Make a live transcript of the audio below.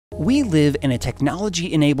We live in a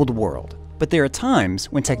technology-enabled world, but there are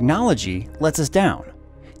times when technology lets us down.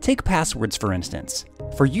 Take passwords, for instance.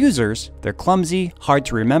 For users, they're clumsy, hard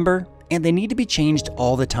to remember, and they need to be changed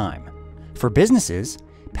all the time. For businesses,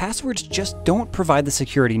 passwords just don't provide the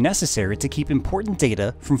security necessary to keep important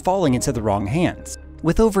data from falling into the wrong hands.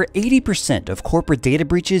 With over 80% of corporate data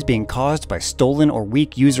breaches being caused by stolen or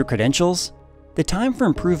weak user credentials, the time for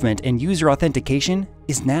improvement in user authentication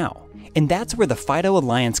is now. And that's where the FIDO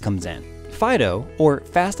Alliance comes in. FIDO, or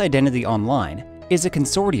Fast Identity Online, is a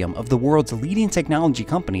consortium of the world's leading technology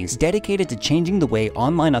companies dedicated to changing the way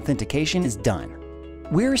online authentication is done.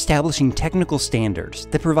 We're establishing technical standards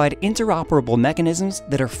that provide interoperable mechanisms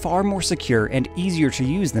that are far more secure and easier to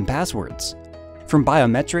use than passwords. From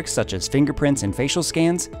biometrics such as fingerprints and facial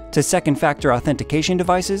scans to second-factor authentication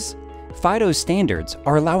devices, FIDO's standards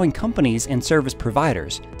are allowing companies and service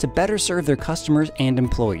providers to better serve their customers and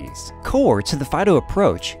employees. Core to the FIDO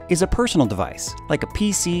approach is a personal device, like a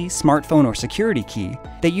PC, smartphone, or security key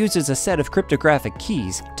that uses a set of cryptographic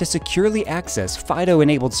keys to securely access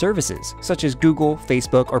FIDO-enabled services such as Google,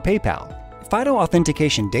 Facebook, or PayPal. FIDO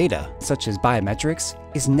authentication data, such as biometrics,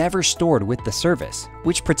 is never stored with the service,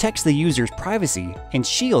 which protects the user's privacy and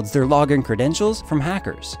shields their login credentials from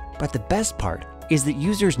hackers. But the best part is that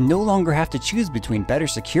users no longer have to choose between better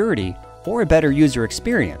security or a better user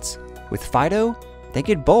experience. With FIDO, they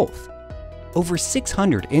get both. Over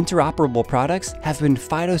 600 interoperable products have been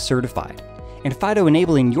FIDO certified, and FIDO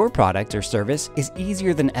enabling your product or service is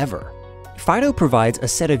easier than ever. FIDO provides a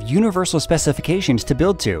set of universal specifications to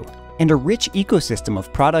build to, and a rich ecosystem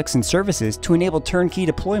of products and services to enable turnkey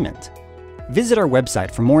deployment. Visit our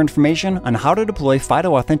website for more information on how to deploy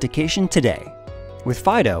FIDO authentication today. With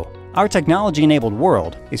FIDO, our technology-enabled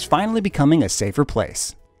world is finally becoming a safer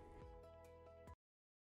place.